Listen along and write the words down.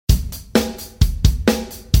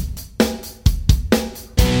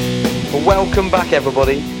Well, welcome back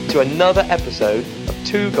everybody to another episode of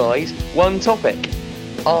Two Guys, One Topic.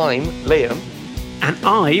 I'm Liam. And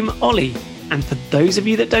I'm Ollie. And for those of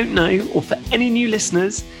you that don't know, or for any new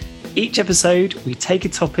listeners, each episode we take a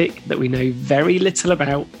topic that we know very little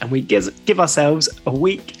about and we give ourselves a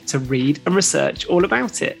week to read and research all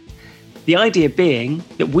about it. The idea being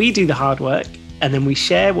that we do the hard work and then we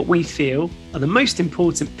share what we feel are the most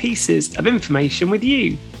important pieces of information with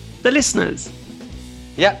you, the listeners.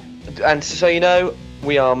 Yep, and so you know,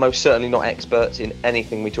 we are most certainly not experts in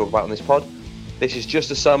anything we talk about on this pod. This is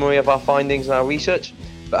just a summary of our findings and our research,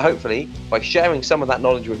 but hopefully by sharing some of that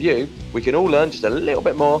knowledge with you, we can all learn just a little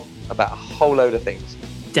bit more about a whole load of things.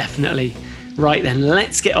 Definitely. Right then,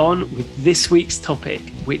 let's get on with this week's topic,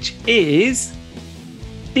 which is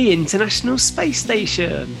the International Space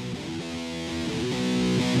Station.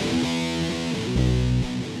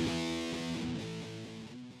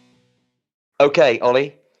 Okay,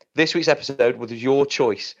 Ollie, this week's episode was your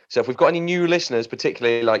choice. So if we've got any new listeners,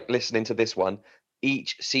 particularly like listening to this one,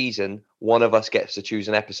 each season, one of us gets to choose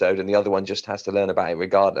an episode and the other one just has to learn about it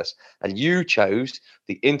regardless. And you chose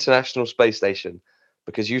the International Space Station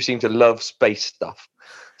because you seem to love space stuff.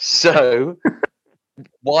 So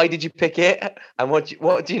why did you pick it? And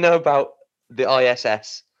what do you know about the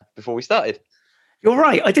ISS before we started? You're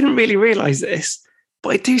right. I didn't really realise this, but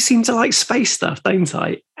I do seem to like space stuff, don't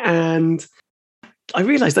I? And I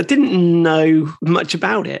realised I didn't know much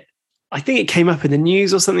about it. I think it came up in the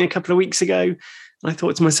news or something a couple of weeks ago. And I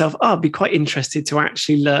thought to myself, I'd be quite interested to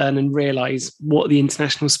actually learn and realise what the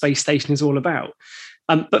International Space Station is all about.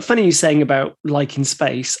 But funny you saying about liking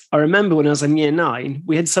space. I remember when I was in year 9,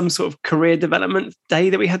 we had some sort of career development day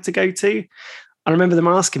that we had to go to. I remember them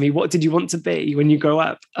asking me, what did you want to be when you grow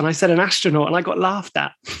up? And I said an astronaut, and I got laughed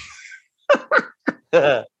at.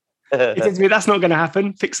 He said to me, that's not going to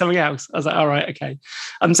happen. Pick something else. I was like, all right, okay.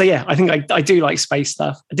 So yeah, I think I do like space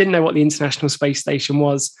stuff. I didn't know what the International Space Station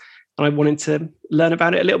was, and I wanted to learn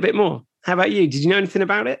about it a little bit more. How about you? Did you know anything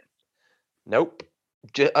about it? Nope.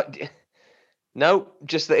 Nope.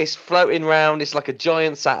 Just that it's floating around. It's like a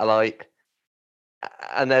giant satellite,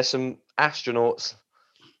 and there's some astronauts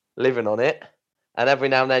living on it. And every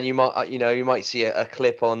now and then you might see a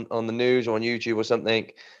clip on the news or on YouTube or something.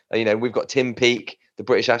 We've got Tim Peake. The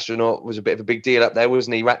British astronaut was a bit of a big deal up there,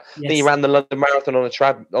 wasn't he? Yes. He ran the London Marathon on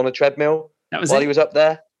a treadmill while he was up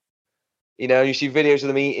there. You see videos of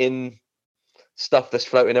them eating stuff that's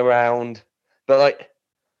floating around. But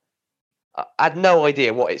I had no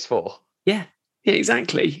idea what it's for. Yeah,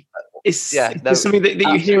 exactly. It's something that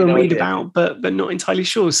you hear and read about, but not entirely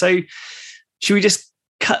sure. So should we just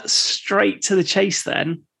cut straight to the chase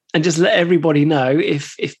then? And just let everybody know,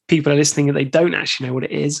 if people are listening and they don't actually know what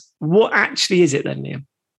it is, what actually is it then, Liam?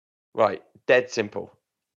 Right, dead simple.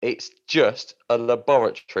 It's just a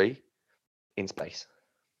laboratory in space.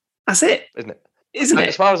 That's it, isn't it? Isn't it?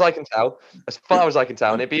 As far as I can tell,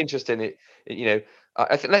 and it'd be interesting.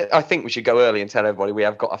 I think we should go early and tell everybody we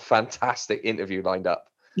have got a fantastic interview lined up.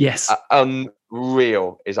 Yes,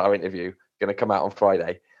 unreal is our interview going to come out on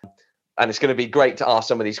Friday. And it's going to be great to ask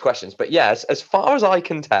some of these questions. But yes, as far as I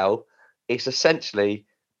can tell, it's essentially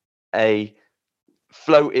a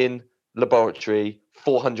floating laboratory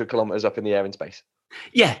 400 kilometers up in the air in space.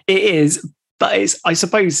 Yeah, it is. But I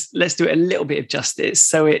suppose, let's do it a little bit of justice.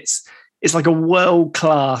 So it's like a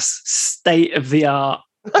world-class, state-of-the-art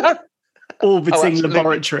orbiting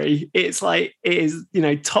laboratory. It's like, it is,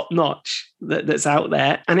 top-notch that's out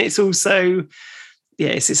there. And it's also,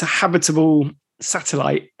 it's a habitable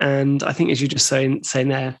satellite, and I think, as you just saying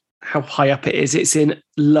there, how high up it is, it's in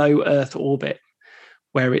low Earth orbit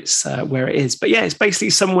where it is. But yeah, it's basically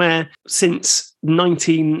somewhere since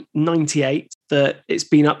 1998 that it's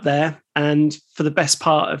been up there, and for the best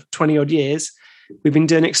part of 20 odd years we've been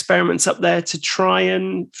doing experiments up there to try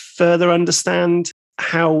and further understand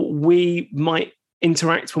how we might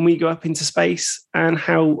interact when we go up into space and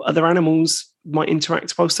how other animals might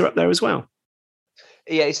interact whilst they're up there as well.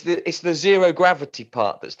 Yeah, it's the zero gravity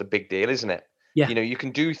part that's the big deal, isn't it? Yeah. You can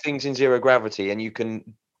do things in zero gravity and you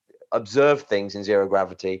can observe things in zero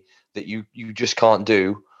gravity that you just can't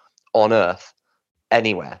do on Earth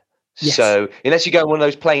anywhere. Yes. So unless you go on one of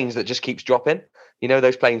those planes that just keeps dropping,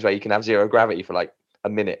 those planes where you can have zero gravity for like a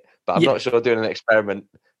minute, but I'm not sure doing an experiment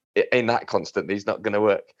in that constantly is not going to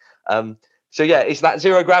work. So yeah, it's that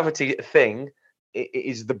zero gravity thing. It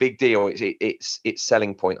is the big deal. It's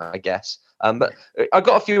selling point, I guess. But I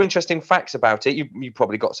got a few interesting facts about it. You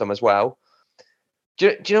probably got some as well.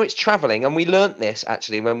 Do you know it's traveling? And we learnt this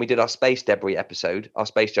actually when we did our space debris episode, our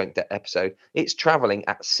space junk episode. It's traveling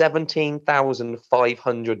at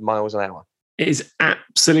 17,500 miles an hour. It is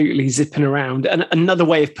absolutely zipping around. And another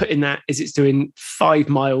way of putting that is it's doing 5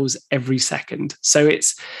 miles every second. So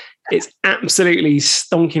it's absolutely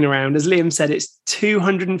stonking around. As Liam said, it's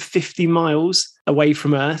 250 miles away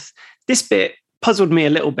from Earth. This bit puzzled me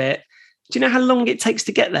a little bit. Do you know how long it takes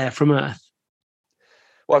to get there from Earth?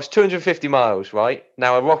 Well, it's 250 miles, right?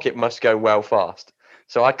 Now, a rocket must go well fast.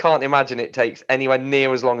 So I can't imagine it takes anywhere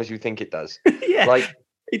near as long as you think it does. Yeah. Like,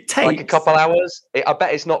 it takes like a couple hours. I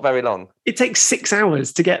bet it's not very long. It takes 6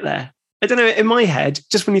 hours to get there. I don't know, in my head,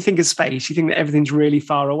 just when you think of space, you think that everything's really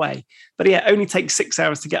far away. But yeah, it only takes 6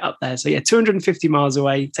 hours to get up there. So yeah, 250 miles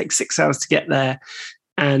away, takes 6 hours to get there.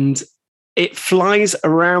 And it flies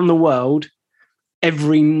around the world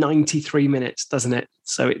every 93 minutes, doesn't it?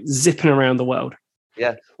 So it's zipping around the world.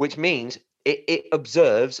 Yeah, which means it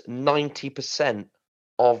observes 90%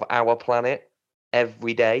 of our planet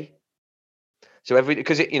every day. So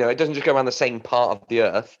because it doesn't just go around the same part of the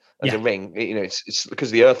Earth as a ring. It's because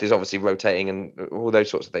the Earth is obviously rotating and all those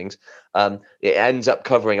sorts of things. It ends up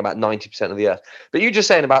covering about 90% of the Earth. But you're just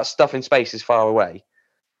saying about stuff in space is far away.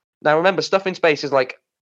 Now remember, stuff in space is like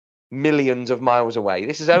millions of miles away.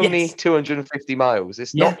 This is only 250 miles.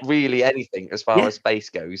 It's not really anything as far as space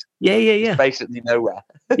goes. Yeah. It's basically nowhere.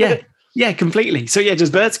 Yeah, completely. So yeah,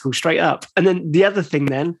 just vertical, straight up. And then the other thing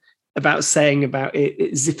then about saying about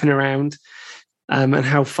it zipping around. And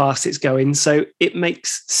how fast it's going. So it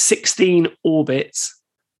makes 16 orbits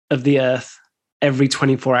of the Earth every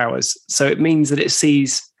 24 hours. So it means that it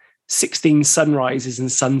sees 16 sunrises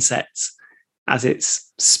and sunsets as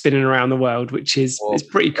it's spinning around the world, which is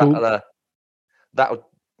pretty cool.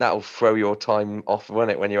 That'll throw your time off,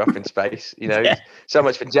 won't it, when you're up in space? So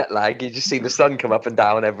much for jet lag. You just see the sun come up and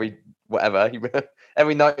down every 90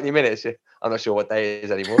 minutes. I'm not sure what day it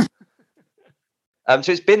is anymore.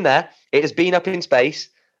 So it's been there. It has been up in space.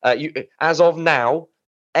 As of now,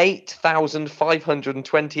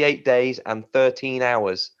 8,528 days and 13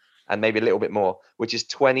 hours, and maybe a little bit more, which is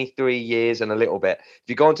 23 years and a little bit. If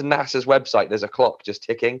you go onto NASA's website, there's a clock just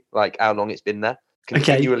ticking, like how long it's been there,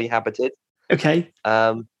 continually habited. Okay.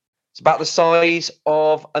 It's about the size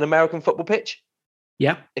of an American football pitch.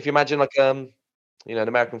 Yeah. If you imagine like an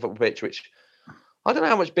American football pitch, which I don't know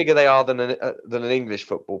how much bigger they are than an English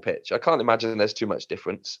football pitch. I can't imagine there's too much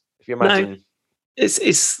difference. If you imagine, no,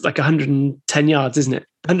 it's like 110 yards, isn't it?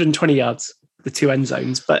 120 yards, the two end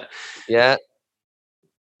zones. But yeah,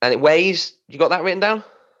 and it weighs. You got that written down?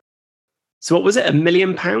 So what was it? £1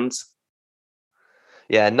 million?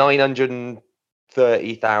 Yeah,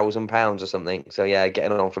 £930,000 or something. So yeah,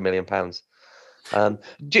 getting on for £1 million.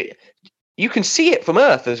 You can see it from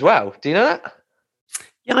Earth as well. Do you know that?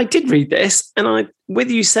 Yeah, I did read this, and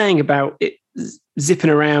with you saying about it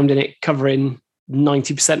zipping around and it covering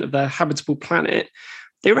 90% of the habitable planet,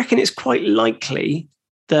 they reckon it's quite likely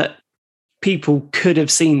that people could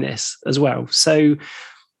have seen this as well. So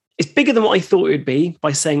it's bigger than what I thought it would be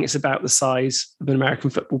by saying it's about the size of an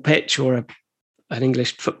American football pitch or an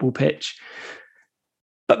English football pitch.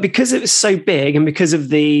 But because it was so big and because of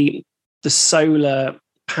the solar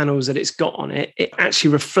panels that it's got on it, it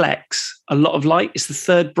actually reflects a lot of light. It's the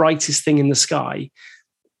third brightest thing in the sky.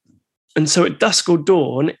 And so at dusk or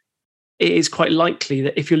dawn, it is quite likely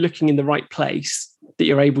that if you're looking in the right place, that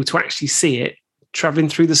you're able to actually see it traveling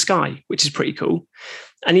through the sky, which is pretty cool.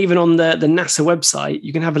 And even on the NASA website,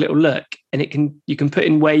 you can have a little look and you can put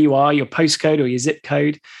in where you are, your postcode or your zip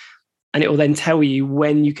code, and it will then tell you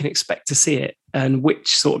when you can expect to see it and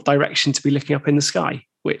which sort of direction to be looking up in the sky,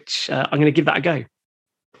 which I'm going to give that a go.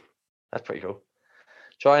 That's pretty cool.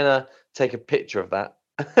 Try and take a picture of that.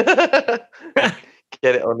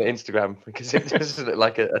 Get it on Instagram because it just looks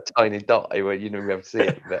like a tiny dot where you never be able to see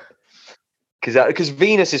it. Because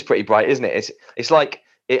Venus is pretty bright, isn't it? It's like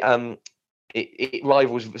it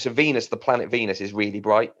rivals. So Venus, the planet Venus, is really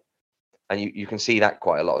bright, and you can see that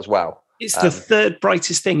quite a lot as well. It's the third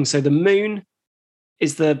brightest thing. So the moon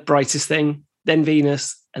is the brightest thing, then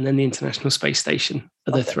Venus, and then the International Space Station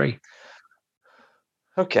are the three.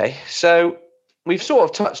 Okay, so we've sort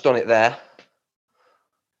of touched on it there.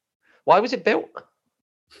 Why was it built?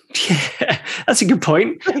 Yeah, that's a good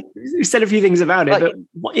point. We said a few things about it, but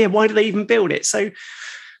why do they even build it? So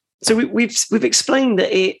we've explained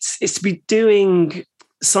that it's to be doing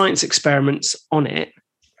science experiments on it,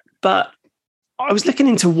 but I was looking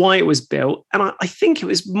into why it was built, and I think it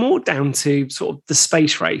was more down to sort of the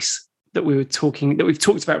space race that we've talked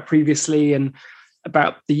about previously, and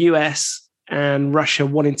about the US and Russia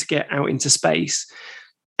wanting to get out into space.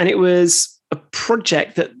 And it was a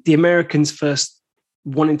project that the Americans first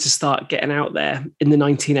wanted to start getting out there in the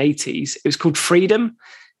 1980s. It was called Freedom.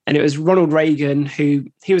 And it was Ronald Reagan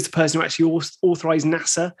he was the person who actually authorized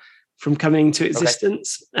NASA from coming into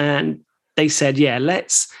existence. Okay. And they said, yeah,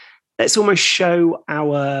 let's almost show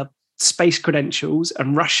our space credentials.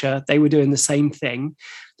 And Russia, they were doing the same thing.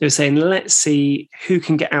 They were saying, let's see who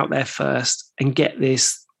can get out there first and get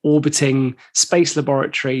this orbiting space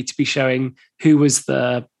laboratory to be showing who was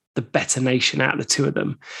the better nation out of the two of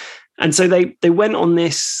them. And so they went on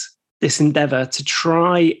this endeavor to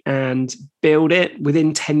try and build it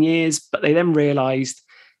within 10 years, but they then realized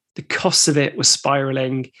the costs of it was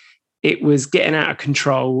spiraling. It was getting out of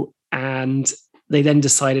control. And they then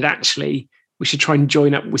decided, actually, we should try and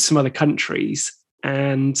join up with some other countries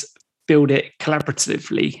and build it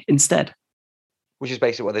collaboratively instead. Which is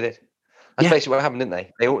basically what they did. That's basically what happened, didn't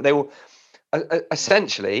they? They all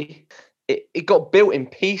essentially, it got built in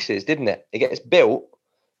pieces, didn't it? It gets built,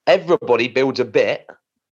 everybody builds a bit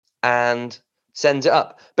and sends it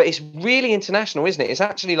up. But it's really international, isn't it? It's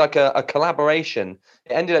actually like a collaboration.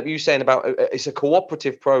 It ended up you saying about it's a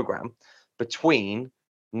cooperative program between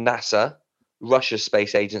NASA, Russia's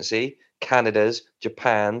space agency, Canada's,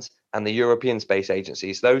 Japan's, and the European Space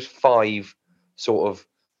Agencies. Those 5 sort of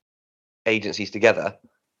agencies together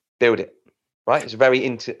build it, right? It's very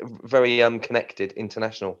connected,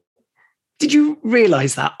 international. Did you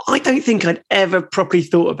realise that? I don't think I'd ever properly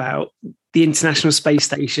thought about the International Space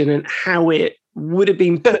Station and how it would have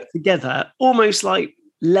been put together, almost like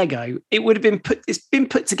Lego. It would have been it's been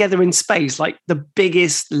put together in space, like the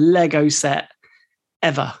biggest Lego set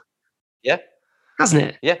ever. Yeah. Hasn't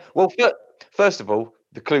it? Yeah. Well, first of all,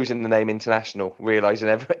 the clue's in the name international, realising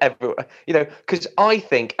every because I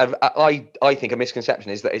think a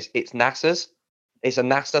misconception is that it's NASA's. It's a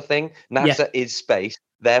NASA thing. NASA is space.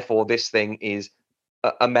 Therefore, this thing is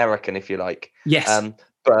American, if you like. Yes.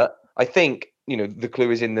 But I think, the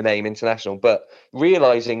clue is in the name international, but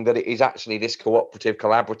realising that it is actually this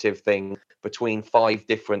collaborative thing between 5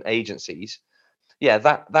 different agencies. Yeah,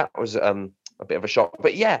 that was a bit of a shock.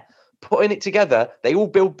 But yeah, putting it together, they all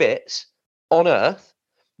build bits on Earth.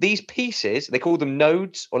 These pieces, they call them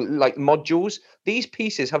nodes or like modules. These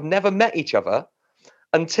pieces have never met each other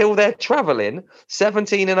until they're traveling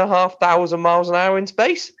 17,500 miles an hour in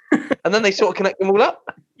space. And then they sort of connect them all up.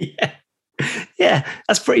 Yeah,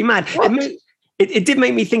 that's pretty mad. It did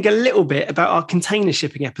make me think a little bit about our container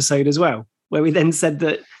shipping episode as well, where we then said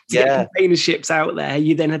that to get container ships out there,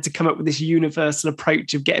 you then had to come up with this universal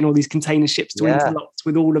approach of getting all these container ships to interlock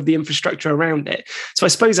with all of the infrastructure around it. So I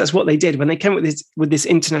suppose that's what they did when they came with this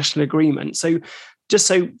international agreement. So just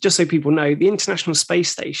so people know, the International Space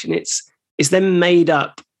Station, it's then made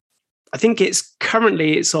up, I think it's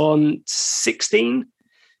on 16.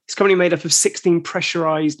 It's currently made up of 16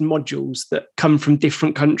 pressurized modules that come from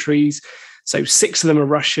different countries. So 6 of them are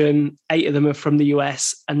Russian, 8 of them are from the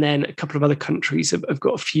US, and then a couple of other countries have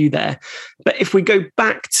got a few there. But if we go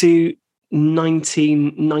back to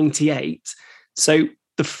 1998, so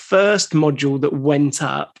the first module that went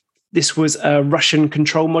up, this was a Russian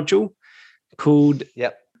control module called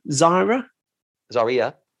Zarya.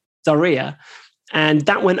 And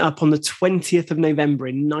that went up on the 20th of November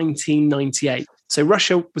in 1998. So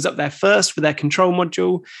Russia was up there first with their control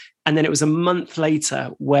module. And then it was a month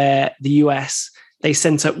later where the US, they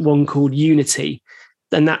sent up one called Unity.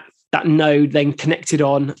 Then that node then connected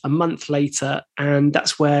on a month later. And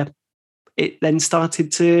that's where it then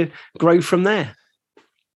started to grow from there.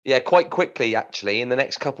 Yeah, quite quickly, actually. In the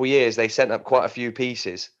next couple of years, they sent up quite a few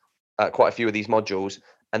pieces, quite a few of these modules.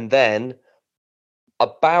 And then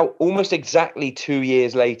about almost exactly 2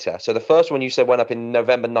 years later, so the first one you said went up in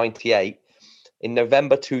November 98. In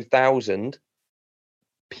November 2000,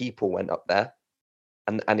 people went up there,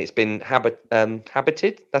 and it's been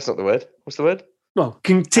habited. That's not the word. What's the word? Well,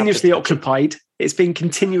 continuously occupied. It's been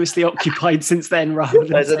continuously occupied since then. Rather than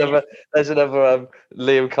there's another.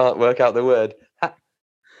 Liam can't work out the word.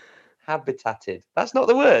 Habitated. That's not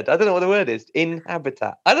the word. I don't know what the word is. In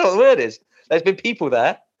habitat. I don't know what the word is. There's been people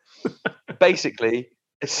there, basically,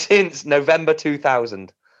 since November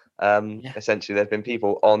 2000. Essentially, there's been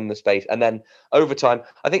people on the space, and then over time,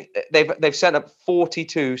 I think they've sent up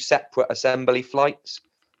 42 separate assembly flights.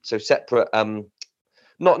 So separate,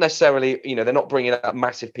 not necessarily, they're not bringing up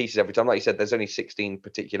massive pieces every time. Like you said, there's only 16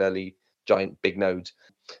 particularly giant big nodes.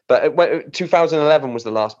 But 2011 was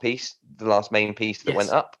the last main piece that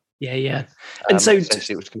went up. Yeah. And so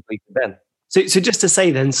essentially, it was completed then. So just to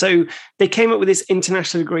say then, so they came up with this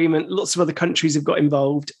international agreement. Lots of other countries have got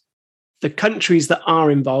involved. The countries that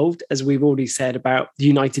are involved, as we've already said about the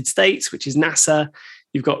United States, which is NASA,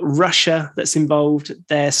 you've got Russia that's involved.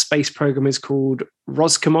 Their space program is called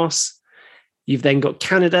Roscosmos. You've then got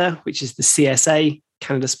Canada, which is the CSA,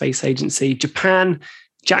 Canada Space Agency, Japan,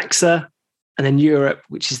 JAXA, and then Europe,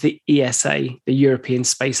 which is the ESA, the European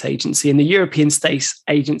Space Agency. And the European Space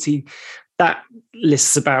Agency, that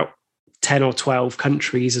lists about 10 or 12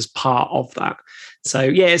 countries as part of that. So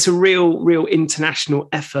yeah, it's a real international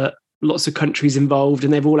effort, lots of countries involved,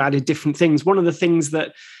 and they've all added different things. One of the things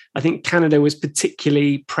that I think Canada was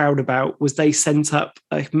particularly proud about was they sent up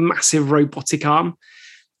a massive robotic arm.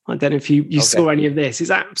 I don't know if you saw any of this. It's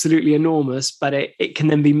absolutely enormous, but it can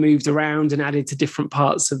then be moved around and added to different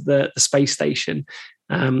parts of the space station,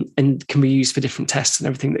 and can be used for different tests and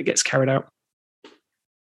everything that gets carried out.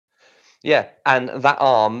 Yeah, and that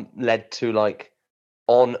arm led to like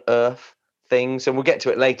on Earth things, and we'll get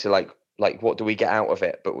to it later. Like what do we get out of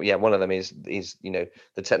it? But yeah, one of them is the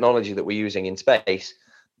technology that we're using in space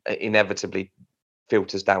inevitably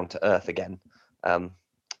filters down to Earth again. But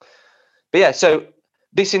yeah, so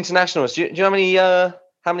this international, do you know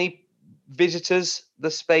how many visitors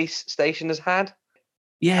the space station has had?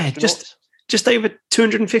 Yeah, astronauts? just over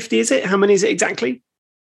 250, is it? How many is it exactly?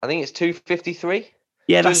 I think it's 253.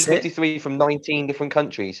 Yeah, that's 253 from 19 different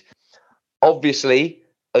countries. Obviously,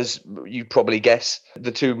 as you probably guess,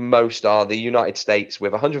 the two most are the United States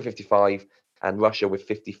with 155 and Russia with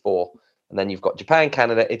 54. And then you've got Japan,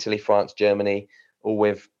 Canada, Italy, France, Germany, all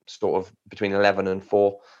with sort of between 11 and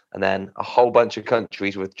 4. And then a whole bunch of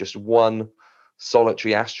countries with just one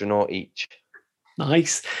solitary astronaut each.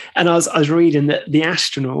 Nice. And I was reading that the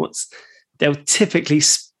astronauts, they'll typically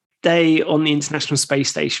stay on the International Space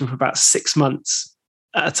Station for about 6 months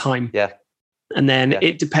at a time. Yeah. And then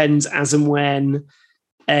it depends as and when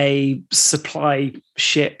a supply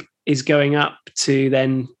ship is going up to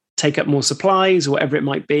then take up more supplies or whatever it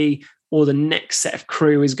might be, or the next set of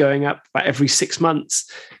crew is going up about every 6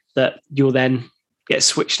 months, that you'll then get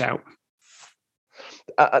switched out.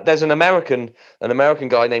 There's an American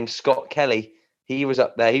guy named Scott Kelly. He was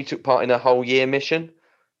up there. He took part in a whole year mission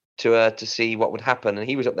to see what would happen, and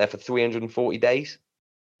he was up there for 340 days.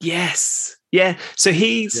 Yes, yeah. So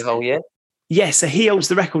he's the whole year. Yeah, so he holds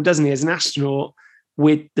the record, doesn't he, as an astronaut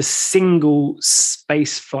with the single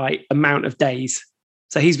space flight amount of days.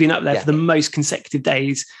 So he's been up there for the most consecutive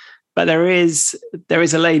days. But there is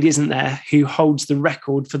a lady, isn't there, who holds the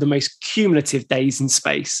record for the most cumulative days in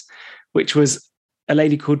space, which was a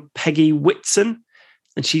lady called Peggy Whitson,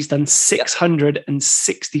 and she's done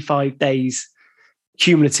 665 days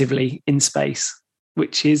cumulatively in space,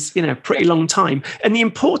 which is, a pretty long time. And the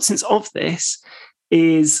importance of this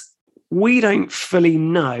is we don't fully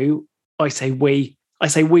know. I say we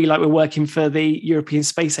like we're working for the European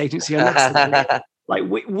Space Agency. Like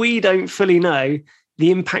we don't fully know the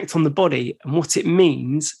impact on the body and what it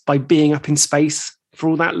means by being up in space for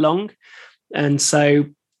all that long. And so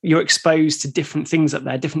you're exposed to different things up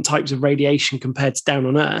there, different types of radiation compared to down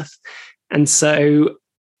on Earth. And so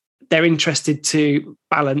they're interested to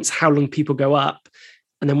balance how long people go up,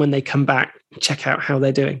 and then when they come back, check out how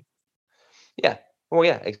they're doing. Yeah. Well,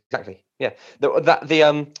 yeah, exactly. Yeah.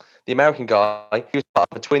 The American guy, he was part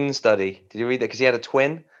of a twin study. Did you read that? Because he had a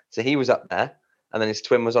twin. So he was up there, and then his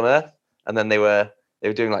twin was on Earth. And then they were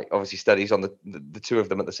doing, like, obviously studies on the two of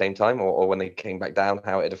them at the same time, or when they came back down,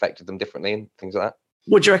 how it affected them differently and things like that.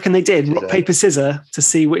 What do you reckon they did? Rock, paper, scissors to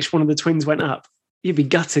see which one of the twins went up? You'd be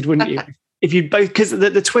gutted, wouldn't you? If you both, because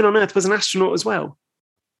the twin on Earth was an astronaut as well.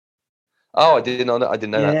 Oh, I didn't know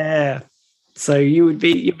that. Yeah. So you'd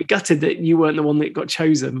be gutted that you weren't the one that got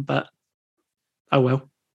chosen, but oh well.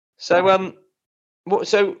 So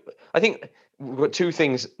so I think we've got two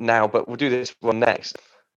things now, but we'll do this one next.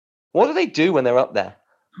 What do they do when they're up there?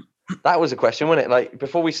 That was a question, wasn't it? Like,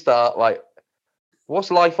 before we start, like, what's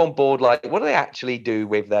life on board like? What do they actually do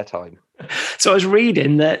with their time? So I was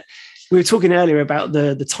reading that we were talking earlier about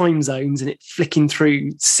the time zones and it flicking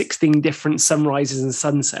through 16 different sunrises and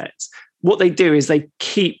sunsets. What they do is they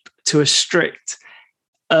keep to a strict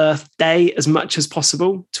Earth day as much as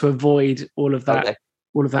possible to avoid all of that,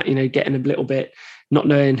 getting a little bit, not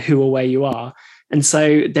knowing who or where you are. And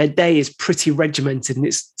so their day is pretty regimented, and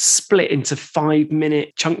it's split into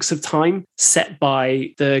 5-minute chunks of time set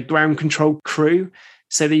by the ground control crew.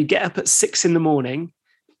 So that you get up at 6 a.m.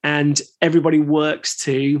 and everybody works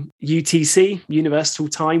to UTC, Universal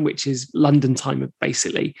Time, which is London time,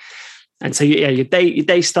 basically. And so your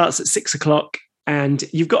day starts at 6 o'clock, and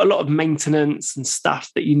you've got a lot of maintenance and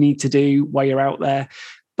stuff that you need to do while you're out there.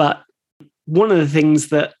 But one of the things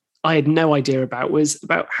that I had no idea about was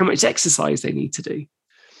about how much exercise they need to do.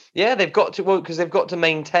 Yeah, they've got to, because they've got to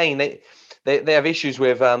maintain. They have issues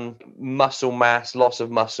with muscle mass, loss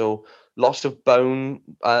of muscle, loss of bone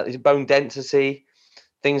density,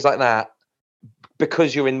 things like that,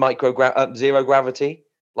 because you're in zero gravity,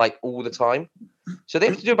 like, all the time. So they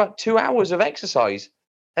have to do about 2 hours of exercise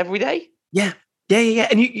every day. Yeah.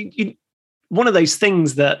 And you one of those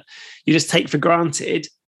things that you just take for granted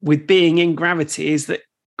with being in gravity is that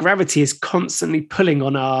gravity is constantly pulling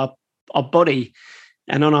on our body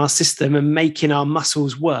and on our system and making our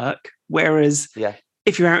muscles work. Whereas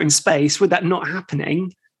if you're out in space, with that not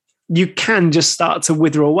happening, you can just start to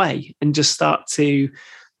wither away and just start to,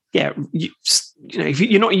 if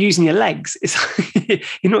you're not using your legs,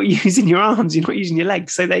 you're not using your arms, you're not using your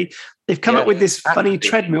legs. So they've come up with this funny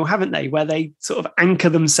treadmill, haven't they, where they sort of anchor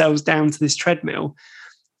themselves down to this treadmill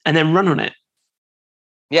and then run on it.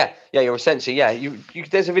 Yeah, you're essentially, you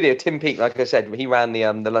there's a video, Tim Peake, like I said, he ran the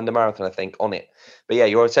London Marathon, I think, on it. But yeah,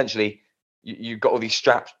 you're essentially, you've got all these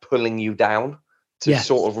straps pulling you down to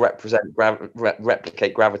sort of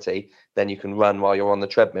replicate gravity. Then you can run while you're on the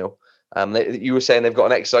treadmill. You were saying they've got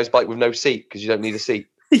an exercise bike with no seat because you don't need a seat.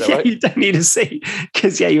 Right? You don't need a seat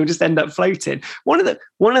because you'll just end up floating. One of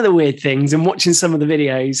the weird things, and watching some of the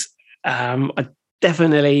videos, I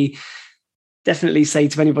definitely say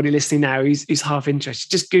to anybody listening now who's half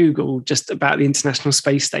interested, just Google just about the International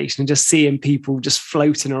Space Station and just seeing people just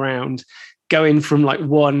floating around, going from like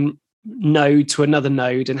one node to another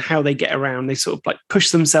node, and how they get around. They sort of like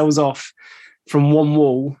push themselves off from one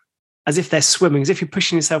wall as if they're swimming, as if you're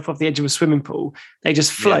pushing yourself off the edge of a swimming pool. They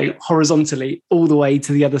just float horizontally all the way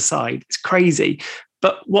to the other side. It's crazy.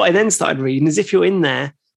 But what I then started reading is if you're in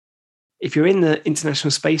the International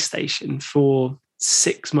Space Station for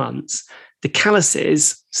 6 months, the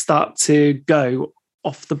calluses start to go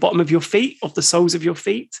off the bottom of your feet, off the soles of your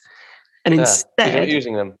feet. And instead, you're not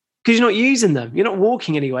using them. Because you're not using them. You're not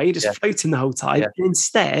walking anyway. You're just floating the whole time. Yeah. And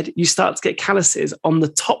instead, you start to get calluses on the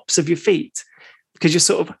tops of your feet because you're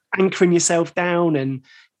sort of anchoring yourself down, and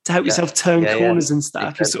to help yourself turn corners and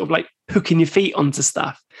stuff, you're sort of like hooking your feet onto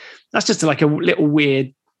stuff. That's just like a little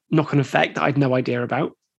weird knock-on effect that I had no idea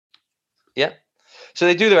about. Yeah. So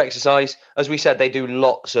they do their exercise. As we said, they do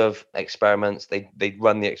lots of experiments. They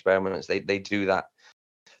run the experiments. They do that.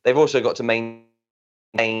 They've also got to maintain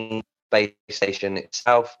the space station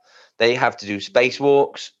itself. They have to do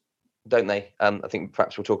spacewalks, don't they? I think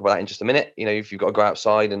perhaps we'll talk about that in just a minute. If you've got to go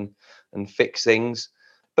outside and fix things.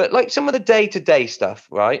 But like some of the day-to-day stuff,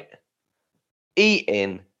 right?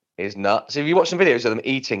 Eating is nuts. If you watch some videos of them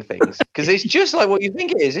eating things, because it's just like what you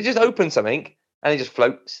think it is. It just opens something and it just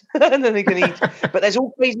floats and then they can eat. But there's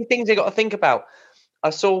all crazy things they got to think about. I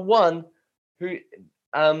saw one who,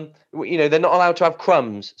 they're not allowed to have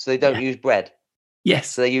crumbs, so they don't use bread. Yes.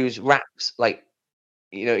 So they use wraps, like,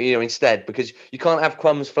 instead, because you can't have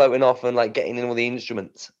crumbs floating off and like getting in all the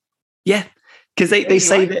instruments. Yeah. Because they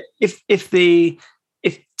say that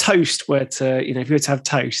if toast were to, if you were to have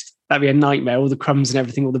toast, that'd be a nightmare. All the crumbs and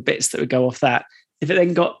everything, all the bits that would go off that. If it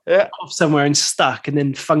then got off somewhere and stuck, and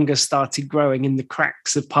then fungus started growing in the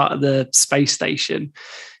cracks of part of the space station,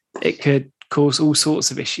 it could cause all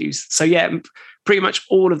sorts of issues. So pretty much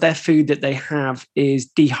all of their food that they have is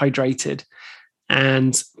dehydrated,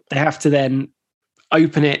 and they have to then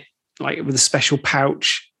open it like with a special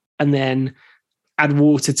pouch and then add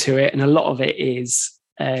water to it. And a lot of it is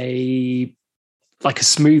like a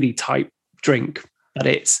smoothie type drink. But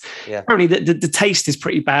it's apparently the taste is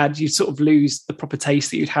pretty bad. You sort of lose the proper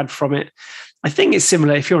taste that you'd had from it. I think it's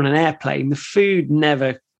similar if you're on an airplane. The food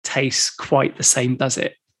never tastes quite the same, does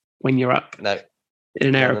it? When you're up in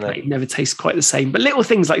an airplane, it never tastes quite the same. But little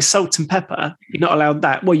things like salt and pepper, you're not allowed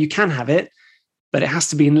that. Well, you can have it, but it has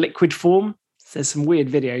to be in liquid form. There's some weird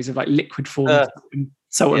videos of like liquid form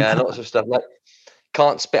salt and pepper. Lots of stuff. Like,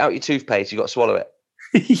 can't spit out your toothpaste. You got to swallow it.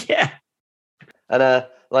 Yeah. And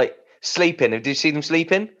like sleeping. Did you see them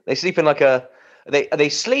sleeping? They sleep in like they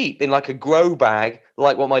sleep in like a grow bag,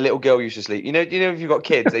 like what my little girl used to sleep. If you've got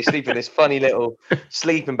kids, they sleep in this funny little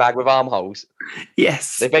sleeping bag with armholes.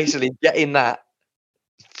 Yes. They basically get in that,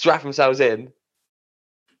 strap themselves in,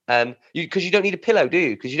 and because you don't need a pillow, do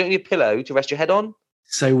you? Because you don't need a pillow to rest your head on.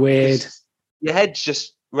 So weird. Your head's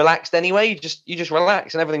just relaxed anyway. You just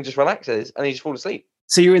relax, and everything just relaxes, and you just fall asleep.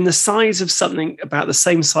 So you're in the size of something about the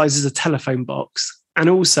same size as a telephone box. And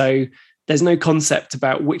also, there's no concept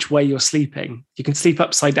about which way you're sleeping. You can sleep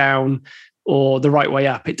upside down or the right way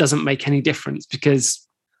up. It doesn't make any difference because,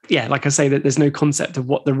 like I say, that there's no concept of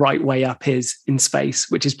what the right way up is in space,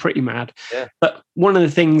 which is pretty mad. Yeah. But one of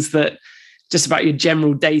the things that just about your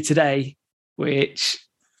general day-to-day, which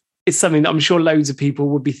is something that I'm sure loads of people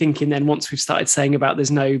would be thinking then once we've started saying about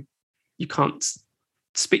you can't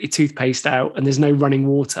spit your toothpaste out and there's no running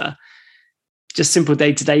water. Just simple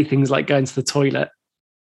day-to-day things like going to the toilet.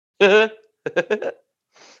 That's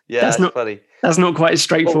funny. That's not quite as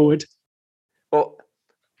straightforward. Well,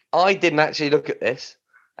 I didn't actually look at this,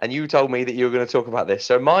 and you told me that you were going to talk about this.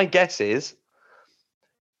 So my guess is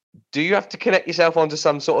do you have to connect yourself onto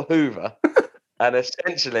some sort of Hoover? And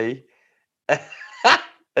essentially,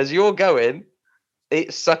 as you're going,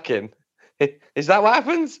 it's sucking. Is that what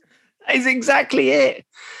happens? That is exactly it.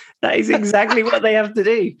 That is exactly what they have to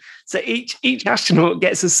do. So each astronaut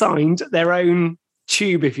gets assigned their own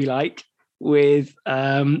tube, if you like, with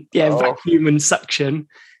vacuum and suction.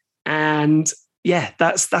 And yeah,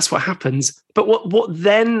 that's what happens. But what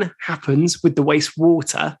then happens with the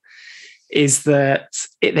wastewater is that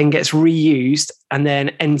it then gets reused and then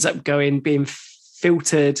ends up being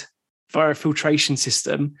filtered via a filtration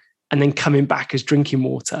system and then coming back as drinking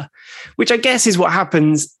water, which I guess is what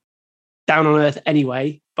happens down on Earth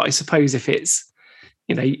anyway. But I suppose if it's,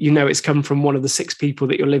 it's come from one of the 6 people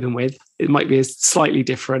that you're living with, it might be slightly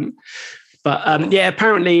different. But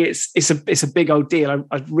apparently it's a big old deal.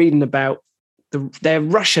 I was reading about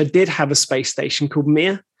Russia did have a space station called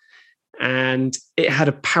Mir, and it had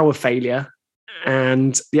a power failure,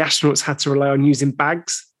 and the astronauts had to rely on using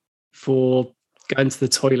bags for going to the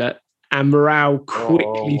toilet, and morale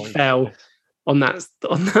quickly fell on that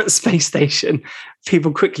space station.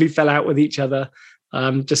 People quickly fell out with each other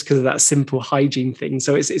just because of that simple hygiene thing.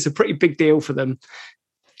 So it's a pretty big deal for them,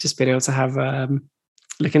 just being able to have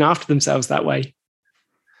looking after themselves that way.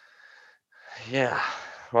 Yeah,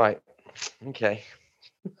 right. Okay.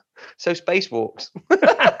 So spacewalks.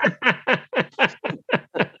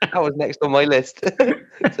 That was next on my list.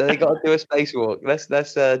 So they got to do a spacewalk. Let's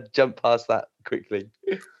jump past that quickly.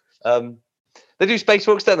 They do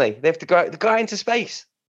spacewalks, don't they? They have to go out into space.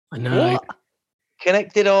 I know. What?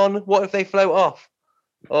 Connected on. What if they float off?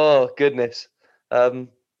 Oh goodness.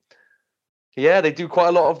 Yeah, they do quite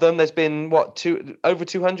a lot of them. There's been over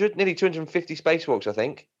 200, nearly 250 spacewalks, I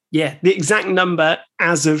think. Yeah, the exact number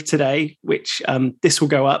as of today, which this will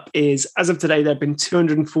go up, is as of today, there have been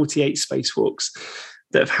 248 spacewalks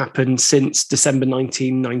that have happened since December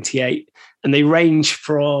 1998. And they range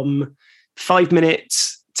from 5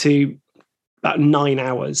 minutes to about 9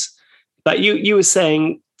 hours. But you were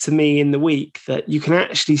saying to me in the week that you can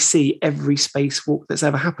actually see every spacewalk that's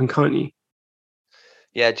ever happened, can't you?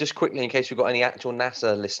 Yeah, just quickly, in case we've got any actual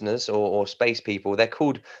NASA listeners or space people, they're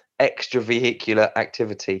called extravehicular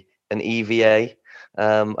activity, an EVA.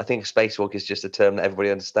 I think a spacewalk is just a term that everybody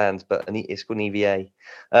understands, but it's called an EVA.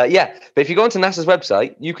 But if you go onto NASA's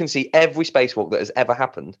website, you can see every spacewalk that has ever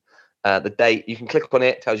happened. The date, you can click on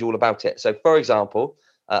it, tells you all about it. So, for example,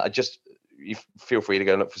 you feel free to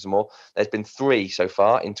go and look for some more. There's been 3 so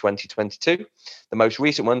far in 2022. The most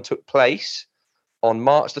recent one took place on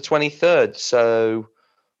March the 23rd. So,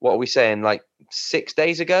 what are we saying? Like 6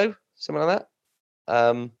 days ago, something like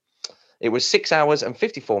that. It was 6 hours and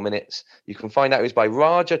 54 minutes. You can find out it was by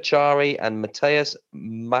Raja Chari and Matthias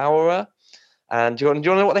Maurer. And do you want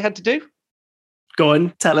to know what they had to do? Go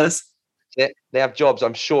on, tell us. They have jobs.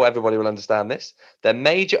 I'm sure everybody will understand this. Their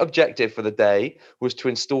major objective for the day was to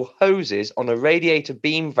install hoses on a radiator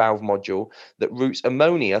beam valve module that routes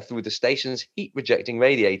ammonia through the station's heat-rejecting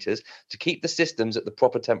radiators to keep the systems at the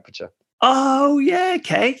proper temperature. Oh, yeah,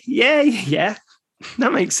 okay. Yeah.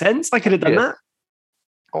 That makes sense. I could have done that.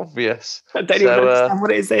 Obvious. I don't even understand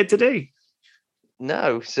what it is they had to do.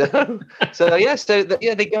 No. So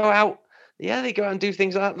they go out. Yeah, they go out and do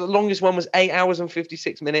things like that. The longest one was 8 hours and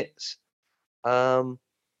 56 minutes. Crazy.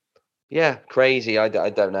 I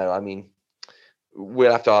don't know. I mean,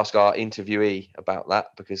 we'll have to ask our interviewee about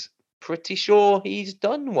that because pretty sure he's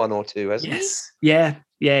done 1 or 2, hasn't he? Yeah,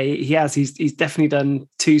 he has. He's definitely done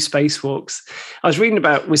 2 spacewalks. I was reading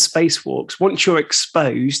about with spacewalks, once you're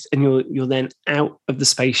exposed and you're then out of the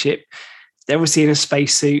spaceship, they're obviously in a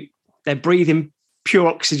spacesuit. They're breathing pure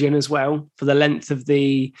oxygen as well for the length of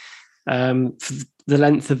the spacewalk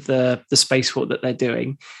that they're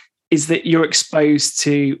doing. Is that you're exposed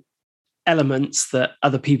to elements that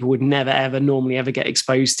other people would never, ever normally ever get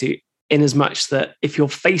exposed to, in as much that if you're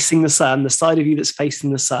facing the sun, the side of you that's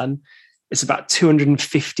facing the sun, it's about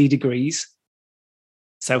 250 degrees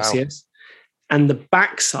Celsius. Wow. And the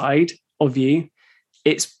backside of you,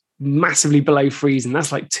 it's massively below freezing.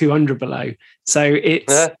 That's like 200 below. So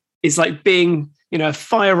it's like being, a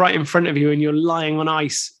fire right in front of you and you're lying on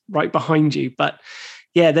ice right behind you. But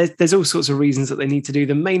yeah, there's all sorts of reasons that they need to do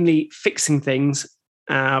them, mainly fixing things.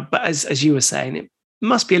 But as you were saying, it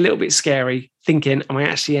must be a little bit scary thinking, am I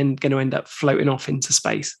actually going to end up floating off into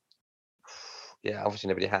space? Yeah, obviously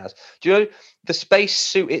nobody has. Do you know the space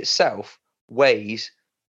suit itself weighs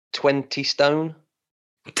 20 stone?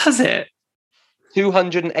 Does it?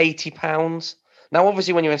 280 pounds. Now,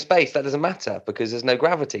 obviously, when you're in space, that doesn't matter because there's no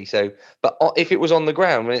gravity. So, but if it was on the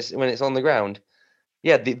ground, when it's on the ground,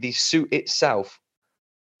 yeah, the suit itself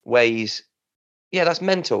weighs Yeah, that's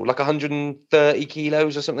mental. Like 130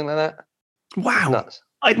 kilos or something like that. Wow. That's nuts.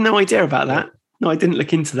 I had no idea about that. No, I didn't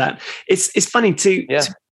look into that. It's funny to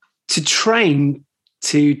train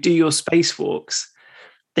to do your spacewalks.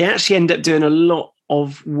 They actually end up doing a lot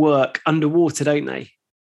of work underwater, don't they?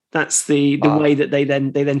 That's the way that they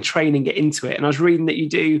then train and get into it. And I was reading that you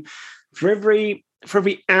do for every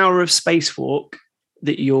hour of spacewalk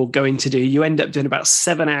that you're going to do, you end up doing about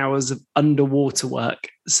 7 hours of underwater work.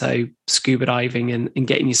 So scuba diving and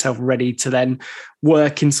getting yourself ready to then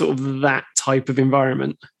work in sort of that type of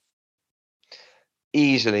environment.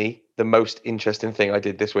 Easily the most interesting thing I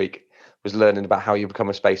did this week was learning about how you become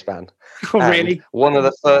a spaceman. Oh, really? One of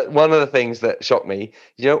the things that shocked me,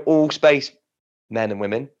 all space men and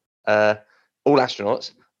women, all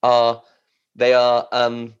astronauts are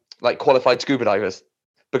like qualified scuba divers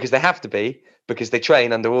because they have to be, because they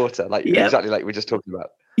train underwater, exactly like we were just talking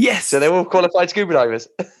about. Yes. So they're all qualified scuba divers.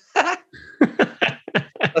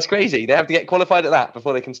 That's crazy. They have to get qualified at that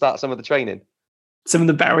before they can start some of the training. Some of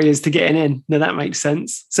the barriers to getting in. No, that makes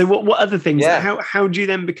sense. So what other things? Yeah. How do you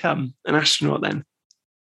then become an astronaut then?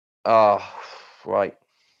 Oh, right.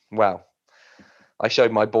 Well, I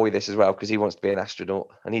showed my boy this as well because he wants to be an astronaut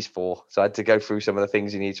and he's 4. So I had to go through some of the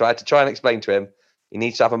things he needs. So I had to try and explain to him he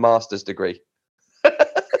needs to have a master's degree.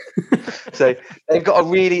 So they've got a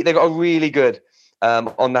really good on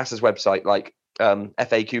NASA's website,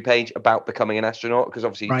 FAQ page about becoming an astronaut, because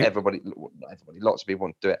obviously not everybody, lots of people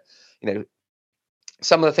want to do it.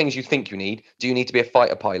 Some of the things you think you need. Do you need to be a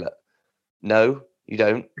fighter pilot? No, you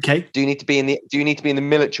don't. Okay. Do you need to be in the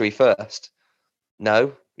military first?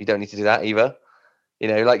 No, you don't need to do that either.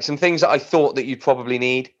 Some things that I thought that you'd probably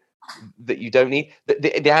need that you don't need.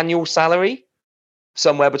 The annual salary,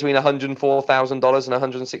 somewhere between $104,000 and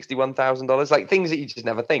 $161,000, like things that you just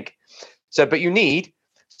never think. So, but you need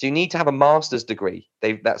to have a master's degree.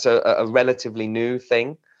 That's a relatively new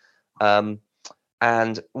thing.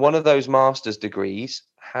 And one of those master's degrees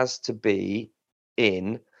has to be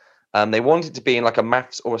in, they want it to be in like a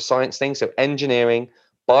maths or a science thing. So engineering,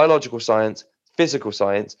 biological science, physical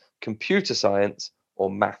science, computer science,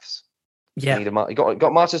 or maths. Yeah. You got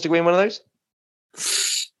a master's degree in one of those?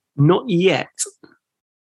 Not yet.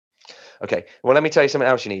 Okay. Well, let me tell you something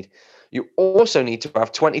else you need. You also need to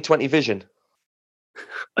have 20/20 vision.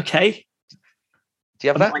 Okay. Do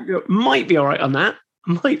you have that? Might be all right on that.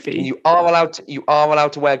 Might be. You are allowed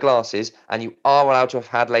to wear glasses, and you are allowed to have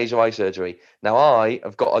had laser eye surgery. Now, I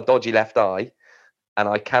have got a dodgy left eye, and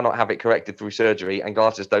I cannot have it corrected through surgery, and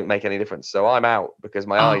glasses don't make any difference. So I'm out because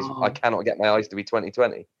my eyes, I cannot get my eyes to be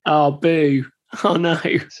 20/20. Oh, boo. Oh, no.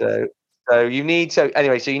 So you need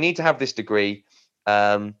to have this degree.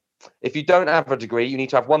 If you don't have a degree, you need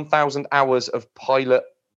to have 1,000 hours of pilot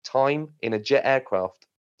time in a jet aircraft,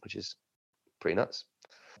 which is pretty nuts.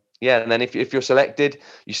 Yeah, and then if you're selected,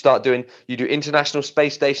 you do International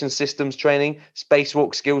Space Station systems training,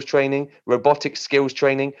 spacewalk skills training, robotics skills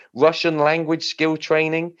training, Russian language skill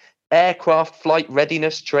training, aircraft flight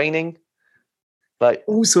readiness training, like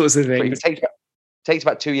all sorts of things. It takes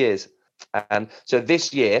about 2 years. And so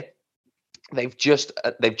this year, they've just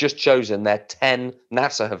chosen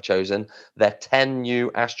NASA have chosen their 10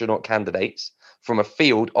 new astronaut candidates from a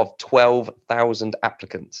field of 12,000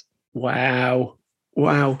 applicants. Wow.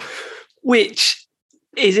 Which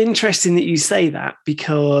is interesting that you say that,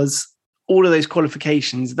 because all of those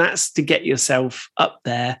qualifications, that's to get yourself up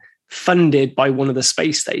there, funded by one of the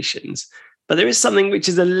space stations. But there is something which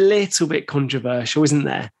is a little bit controversial, isn't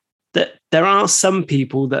there? That there are some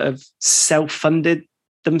people that have self-funded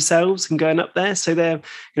themselves and going up there. So they're,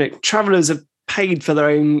 travelers have paid for their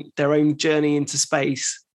own journey into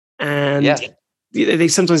space. And they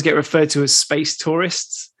sometimes get referred to as space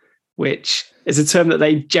tourists, which is a term that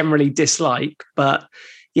they generally dislike. But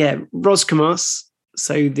yeah, Roscosmos,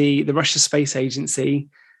 so the Russia Space Agency,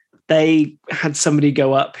 they had somebody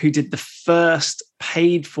go up who did the first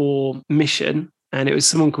paid for mission, and it was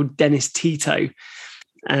someone called Dennis Tito.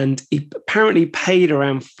 And he apparently paid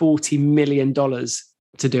around $40 million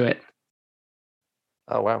to do it.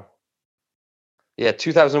 Oh, wow. Yeah,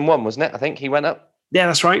 2001, wasn't it? I think he went up. Yeah,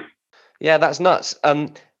 that's right. Yeah, that's nuts.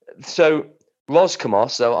 So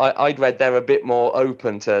Roscosmos, so I'd read they're a bit more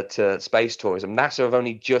open to space tourism. NASA have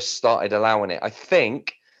only just started allowing it. I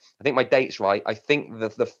think my date's right. I think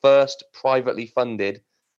the first privately funded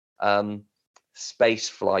space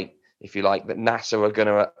flight, if you like, that NASA are going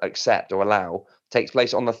to accept or allow takes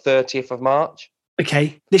place on the 30th of March.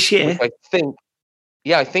 Okay, this year.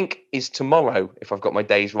 I think is tomorrow, if I've got my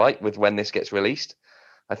days right with when this gets released.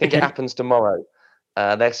 I think it happens tomorrow.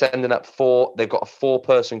 They're sending up they've got a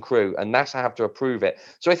 4-person crew, and NASA have to approve it.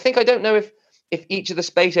 So I don't know if each of the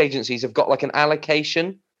space agencies have got like an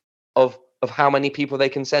allocation of how many people they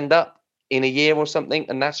can send up in a year or something,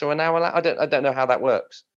 and NASA are now allowed? I don't know how that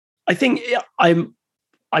works. I think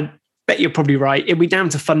I bet you're probably right. It'll be down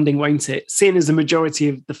to funding, won't it? Seeing as the majority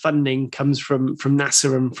of the funding comes from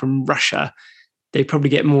NASA and from Russia, they probably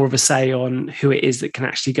get more of a say on who it is that can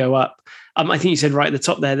actually go up. I think you said right at the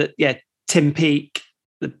top there that, Tim Peake,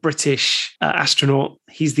 the British astronaut,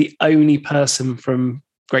 he's the only person from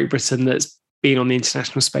Great Britain that's been on the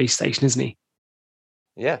International Space Station, isn't he?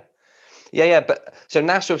 Yeah. But so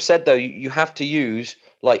NASA have said, though, you have to use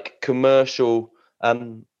like commercial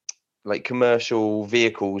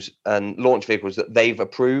vehicles and launch vehicles that they've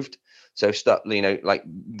approved. So stuff, like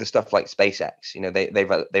the stuff like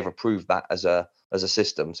SpaceX, they've approved that as a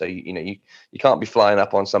system. So you can't be flying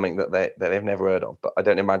up on something that they've never heard of. But I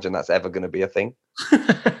don't imagine that's ever going to be a thing.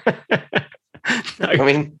 No, I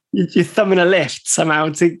mean, you're thumbing a lift somehow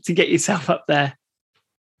to get yourself up there.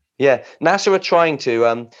 Yeah, NASA are trying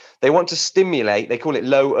to. They want to stimulate. They call it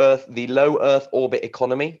the low Earth orbit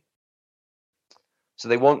economy. So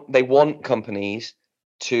they want companies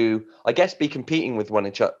to, I guess, be competing with one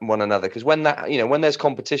another, because when there's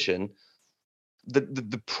competition,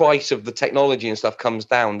 the price of the technology and stuff comes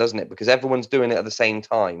down, doesn't it? Because everyone's doing it at the same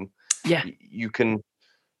time. Yeah, you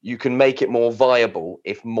can make it more viable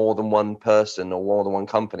if more than one person or more than one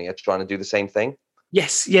company are trying to do the same thing.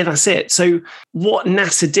 Yes, yeah, that's it. So what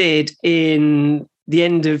NASA did in the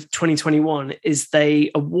end of 2021 is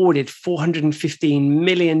they awarded $415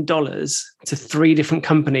 million to 3 different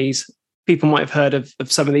companies. People might have heard of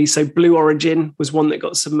some of these. So Blue Origin was one that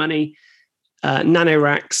got some money,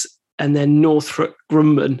 NanoRacks, and then Northrop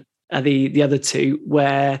Grumman are the other 2,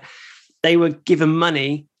 where they were given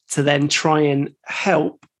money to then try and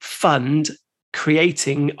help fund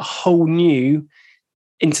creating a whole new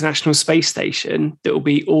International Space Station that will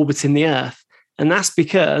be orbiting the Earth. And that's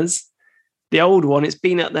because the old one, it's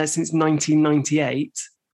been up there since 1998,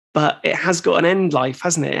 but it has got an end life,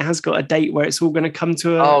 hasn't it? It has got a date where it's all going to come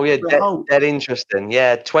to a dead interesting.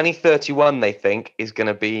 Yeah, 2031 they think is going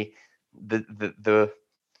to be the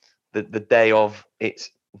day of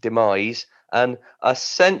its demise, and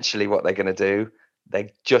essentially what they're going to do, they're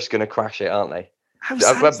just going to crash it, aren't they?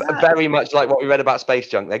 Very much like what we read about space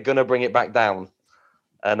junk. They're going to bring it back down.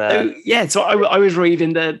 And so I was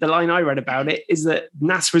reading the line I read about it is that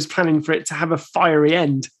NASA is planning for it to have a fiery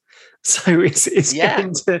end. So it's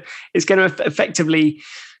going to effectively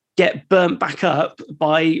get burnt back up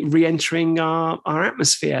by re-entering our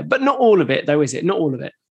atmosphere. But not all of it, though, is it? Not all of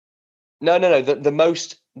it. No. The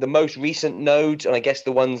most recent nodes, and I guess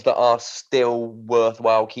the ones that are still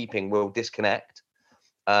worthwhile keeping, will disconnect.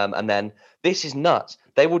 And then this is nuts.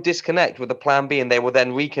 They will disconnect with a plan B, and they will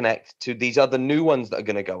then reconnect to these other new ones that are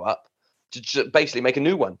going to go up to basically make a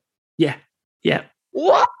new one. Yeah.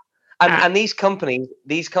 What? And these companies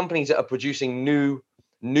that are producing new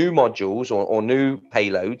modules or new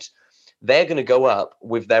payloads, they're going to go up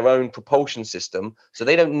with their own propulsion system, so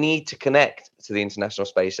they don't need to connect to the International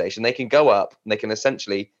Space Station. They can go up and they can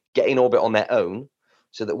essentially get in orbit on their own,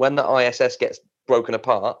 so that when the ISS gets broken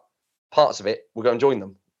apart, parts of it will go and join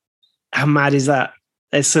them. How mad is that?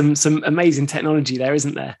 There's some amazing technology there,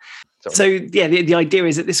 isn't there? So yeah, the idea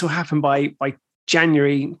is that this will happen by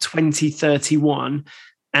January 2031.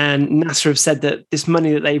 And NASA have said that this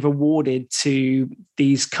money that they've awarded to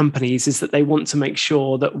these companies is that they want to make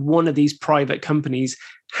sure that one of these private companies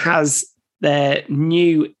has their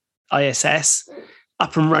new ISS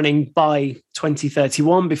up and running by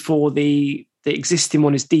 2031 before the existing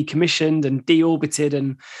one is decommissioned and deorbited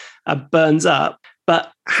and burns up.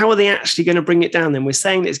 But how are they actually going to bring it down then? We're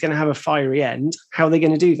saying that it's going to have a fiery end. How are they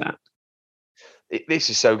going to do that? This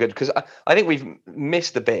is so good, because I think we've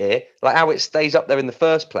missed the bit here, like how it stays up there in the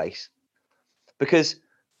first place. Because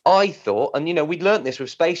I thought, and we'd learnt this with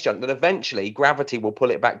space junk, that eventually gravity will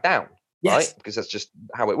pull it back down, right? Because that's just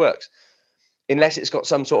how it works, unless it's got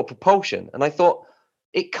some sort of propulsion. And I thought,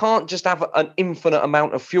 it can't just have an infinite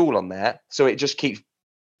amount of fuel on there, so it just keeps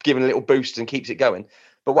giving a little boost and keeps it going.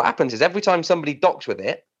 But what happens is every time somebody docks with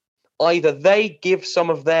it, either they give some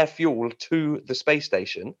of their fuel to the space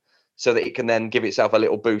station so that it can then give itself a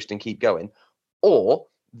little boost and keep going, or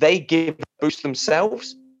they give a boost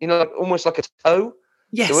themselves, almost like a tow.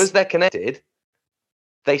 Yes. So as they're connected,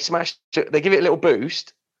 they give it a little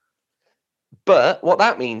boost. But what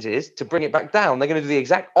that means is, to bring it back down, they're going to do the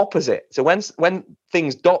exact opposite. So when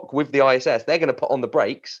things dock with the ISS, they're going to put on the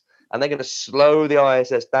brakes and they're going to slow the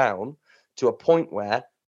ISS down to a point where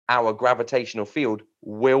our gravitational field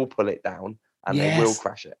will pull it down and they will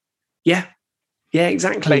crash it. Yeah,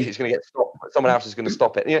 exactly. Basically, it's going to get stopped but someone else is going to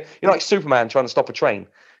stop it. You're like Superman trying to stop a train.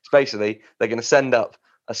 It's basically they're going to send up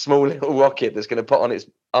a small little rocket that's going to put on its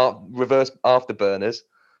reverse afterburners,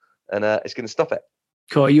 and it's going to stop it.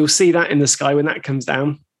 Cool. You'll see that in the sky when that comes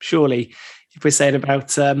down. Surely, if we're saying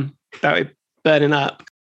about it burning up.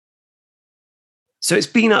 So it's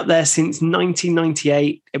been up there since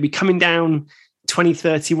 1998. It'll be coming down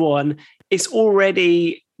 2031. It's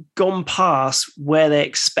already gone past where they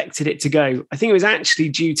expected it to go. I think it was actually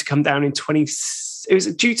due to come down in it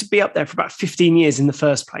was due to be up there for about 15 years in the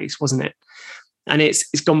first place, wasn't it? And it's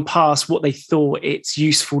gone past what they thought its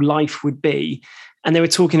useful life would be. And they were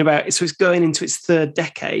talking about, so it's going into its third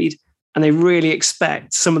decade, and they really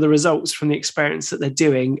expect some of the results from the experiments that they're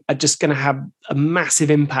doing are just going to have a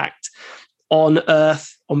massive impact on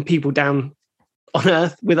Earth, on people down on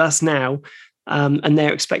Earth with us now. And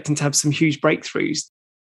they're expecting to have some huge breakthroughs.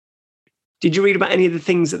 Did you read about any of the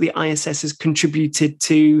things that the ISS has contributed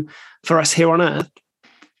to for us here on Earth?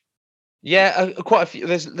 Yeah, quite a few.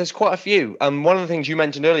 There's quite a few. One of the things you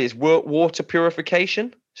mentioned earlier is water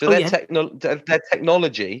purification. So their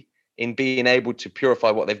technology in being able to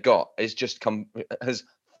purify what they've got has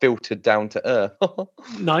filtered down to Earth.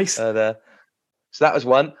 Nice. So that was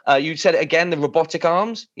one. You said it again, the robotic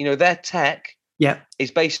arms, their tech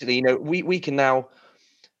is basically, we can now,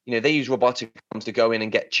 they use robotic arms to go in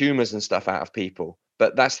and get tumors and stuff out of people.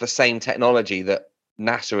 But that's the same technology that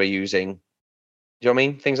NASA are using. Do you know what I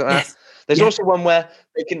mean? Things like that. Yes. There's also one where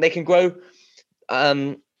they can grow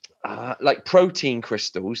like protein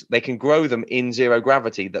crystals. They can grow them in zero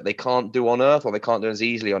gravity that they can't do on Earth, or they can't do as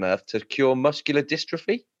easily on Earth, to cure muscular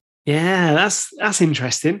dystrophy. Yeah, that's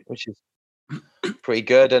interesting. Which is pretty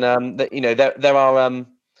good. And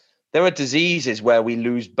there are diseases where we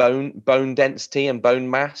lose bone density and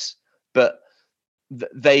bone mass, but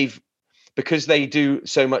because they do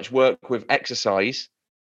so much work with exercise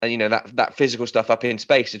and that physical stuff up in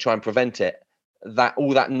space to try and prevent it, that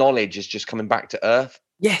all that knowledge is just coming back to Earth.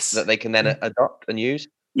 Yes, that they can then adopt and use.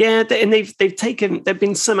 Yeah, and there've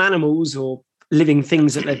been some animals or living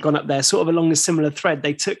things that they've gone up there sort of along a similar thread.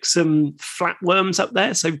 They took some flatworms up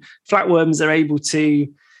there. So flatworms are able to,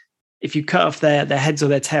 if you cut off their heads or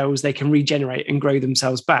their tails, they can regenerate and grow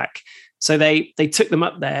themselves back. So they took them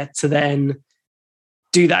up there to then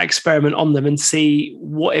do that experiment on them and see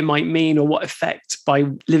what it might mean, or what effect by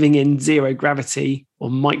living in zero gravity or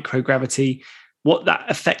microgravity, what that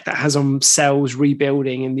effect that has on cells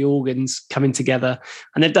rebuilding and the organs coming together.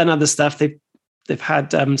 And they've done other stuff. They've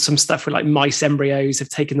had some stuff with like mice embryos. They've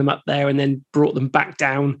taken them up there and then brought them back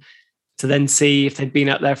down to then see if they'd been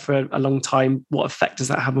up there for a long time, what effect does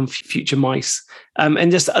that have on future mice?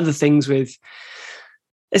 And just other things with,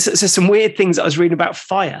 so some weird things that I was reading about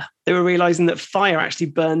fire. They were realizing that fire actually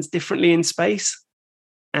burns differently in space.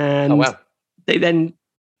 And they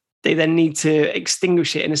then need to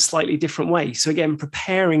extinguish it in a slightly different way. So again,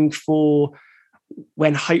 preparing for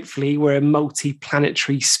when hopefully we're a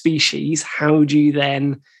multi-planetary species, how do you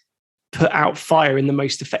then put out fire in the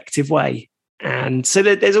most effective way? And so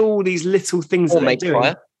there's all these little things that they're doing.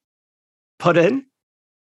 Fire. Pardon?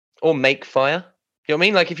 Or make fire. You know what I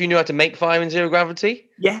mean? Like if you knew how to make fire in zero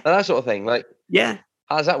gravity? Yeah. That sort of thing. Like, yeah.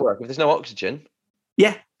 How does that work? If there's no oxygen?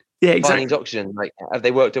 Yeah. Yeah, exactly. Fire needs oxygen. Like, have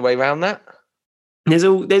they worked their way around that? There's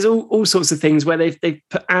all sorts of things where they've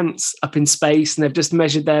put ants up in space and they've just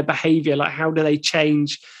measured their behavior. Like, how do they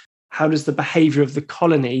change? How does the behavior of the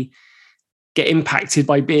colony get impacted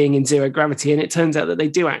by being in zero gravity? And it turns out that they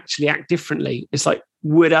do actually act differently. It's like,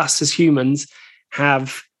 would us as humans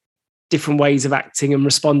have different ways of acting and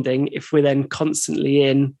responding if we're then constantly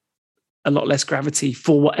in a lot less gravity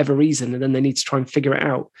for whatever reason? And then they need to try and figure it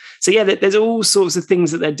out. So yeah, there's all sorts of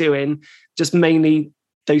things that they're doing, just mainly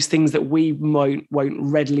those things that we won't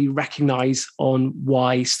readily recognize on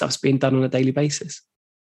why stuff's being done on a daily basis.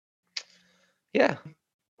 Yeah.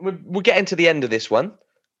 We're getting to the end of this one,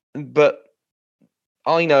 but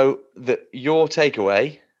I know that your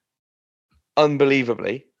takeaway,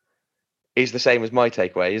 unbelievably, is the same as my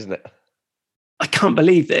takeaway, isn't it? I can't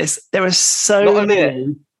believe this. There are so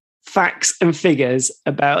many facts and figures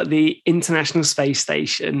about the International Space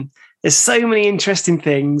Station. There's so many interesting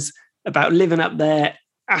things about living up there,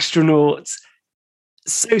 astronauts,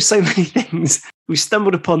 so many things. We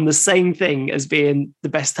stumbled upon the same thing as being the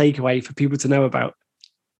best takeaway for people to know about.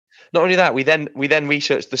 Not only that, we then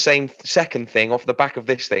researched the same second thing off the back of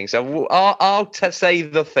this thing. So I'll say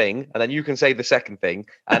the thing, and then you can say the second thing,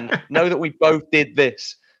 and know that we both did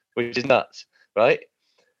this, which is nuts, right?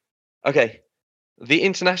 Okay. The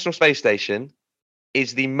International Space Station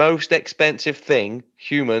is the most expensive thing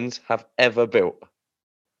humans have ever built.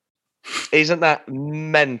 Isn't that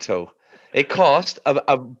mental? It cost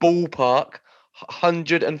a ballpark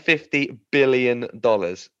 $150 billion.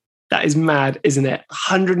 That is mad, isn't it?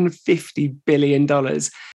 $150 billion.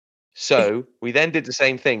 So we then did the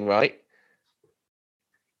same thing, right?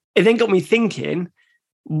 It then got me thinking,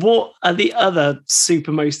 what are the other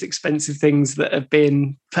super most expensive things that have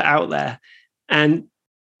been put out there? And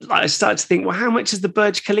I started to think, well, how much is the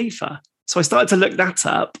Burj Khalifa? So I started to look that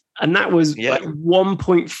up, and that was like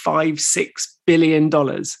 $1.56 billion,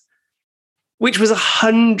 which was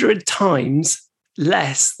 100 times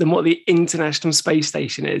less than what the International Space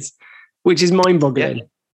Station is, which is mind-boggling. Yeah.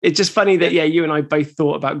 It's just funny that, you and I both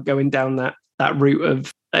thought about going down that route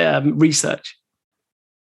of research.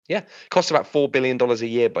 Yeah, it costs about $4 billion a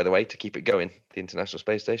year, by the way, to keep it going, the International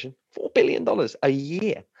Space Station. $4 billion a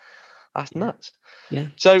year. That's nuts. Yeah.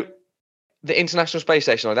 So the International Space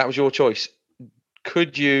Station, that was your choice.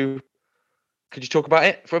 Could you talk about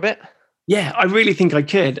it for a bit? Yeah, I really think I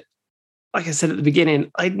could. Like I said at the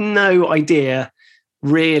beginning, I had no idea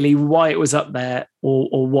really why it was up there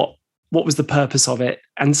or what was the purpose of it.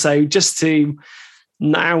 And so just to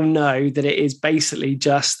now know that it is basically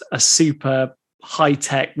just a super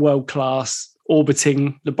high-tech, world-class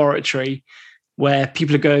orbiting laboratory where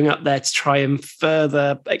people are going up there to try and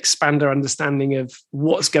further expand our understanding of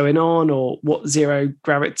what's going on or what zero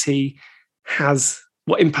gravity has,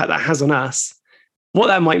 what impact that has on us, what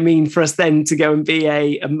that might mean for us then to go and be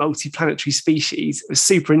a multi-planetary species. It was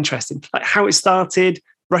super interesting. Like how it started,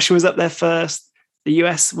 Russia was up there first, the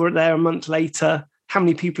US were there a month later. How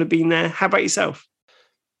many people have been there? How about yourself?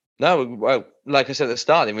 No, well, like I said at the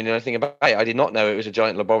start, I didn't know anything about it. I did not know it was a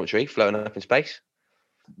giant laboratory floating up in space.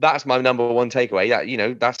 That's my number one takeaway.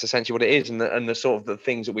 That, that's essentially what it is, and the sort of the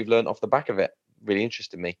things that we've learned off the back of it really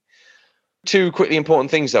interested me. Two quickly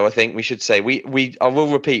important things, though, I think we should say. I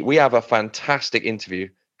will repeat, we have a fantastic interview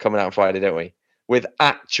coming out on Friday, don't we? With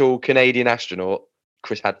actual Canadian astronaut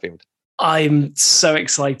Chris Hadfield. I'm so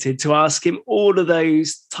excited to ask him all of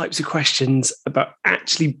those types of questions about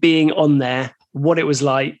actually being on there, what it was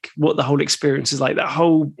like, what the whole experience is like, that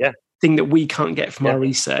whole thing that we can't get from our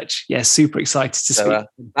research. Yeah, super excited to speak.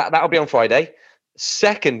 That'll be on Friday.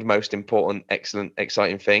 Second most important, excellent,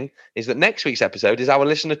 exciting thing is that next week's episode is our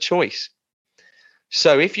listener choice.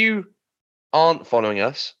 So if you aren't following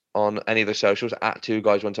us on any of the socials at Two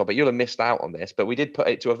Guys One Topic, you'll have missed out on this, but we did put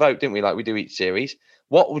it to a vote, didn't we? Like we do each series.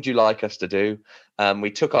 What would you like us to do?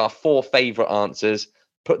 We took our 4 favorite answers,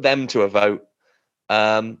 put them to a vote.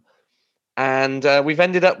 And we've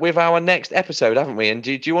ended up with our next episode, haven't we? And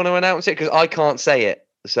do you want to announce it? Because I can't say it.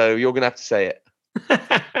 So you're going to have to say it.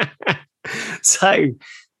 So,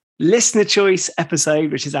 listener choice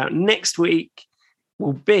episode, which is out next week,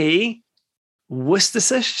 will be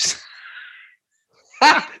Worcestershire.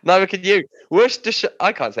 Neither can you. Worcestershire.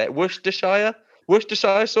 I can't say it. Worcestershire.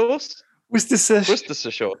 Worcestershire sauce. Worcestershire.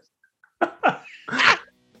 Worcestershire.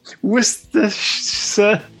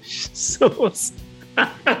 Worcestershire sauce.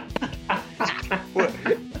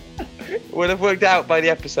 We'll have worked out by the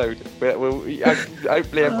episode. Hopefully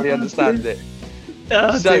everybody understands it.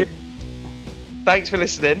 So, thanks for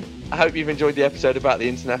listening. I hope you've enjoyed the episode about the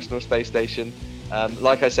International Space Station.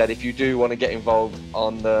 Like I said, if you do want to get involved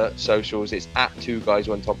on the socials, it's at Two Guys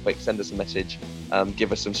One Topic. Send us a message.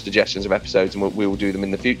 Give us some suggestions of episodes, and we will do them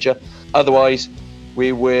in the future. Otherwise,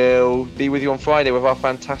 we will be with you on Friday with our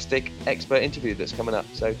fantastic expert interview that's coming up.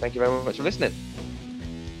 So thank you very much for listening.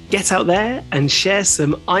 Get out there and share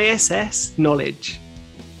some ISS knowledge.